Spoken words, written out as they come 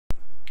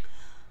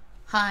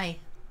Hi,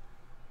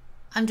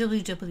 I'm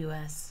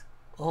WWS,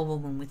 or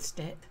Woman with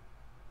Stick,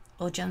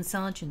 or Jan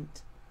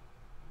Sargeant,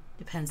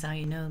 depends how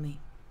you know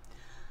me.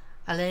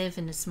 I live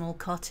in a small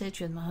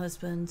cottage with my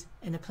husband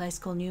in a place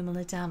called Newman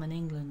in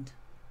England.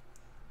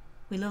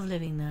 We love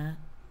living there.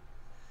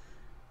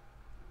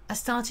 I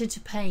started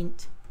to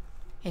paint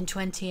in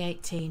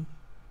 2018.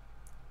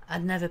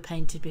 I'd never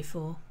painted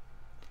before.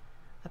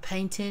 I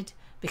painted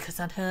because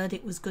I'd heard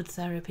it was good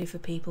therapy for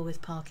people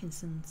with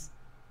Parkinson's.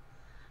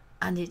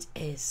 And it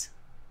is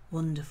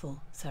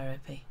wonderful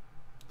therapy.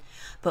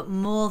 But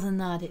more than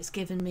that, it's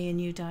given me a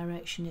new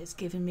direction. It's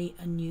given me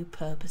a new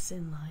purpose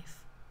in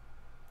life.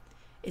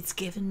 It's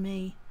given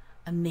me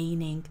a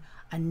meaning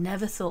I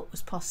never thought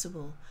was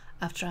possible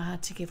after I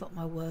had to give up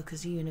my work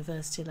as a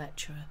university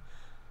lecturer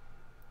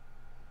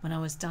when I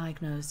was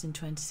diagnosed in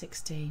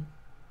 2016.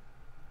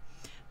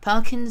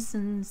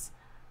 Parkinson's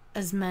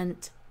has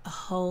meant a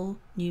whole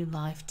new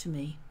life to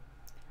me.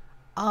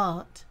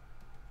 Art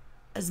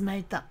has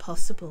made that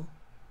possible.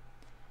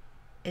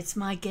 It's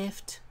my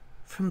gift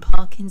from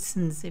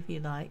Parkinson's, if you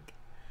like.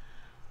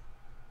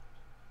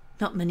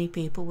 Not many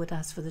people would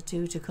ask for the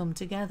two to come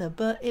together,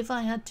 but if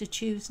I had to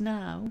choose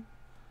now,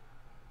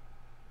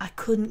 I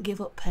couldn't give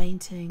up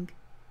painting,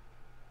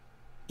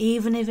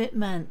 even if it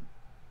meant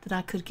that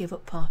I could give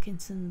up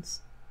Parkinson's.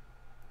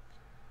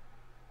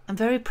 I'm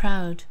very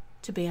proud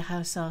to be a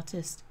house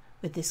artist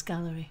with this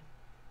gallery.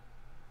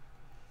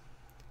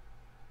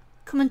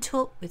 Come and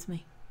talk with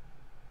me.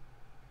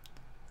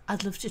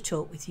 I'd love to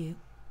talk with you.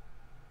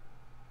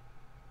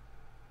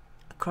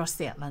 Across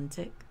the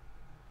Atlantic.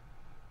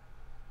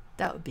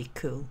 That would be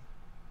cool.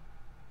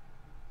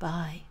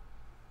 Bye.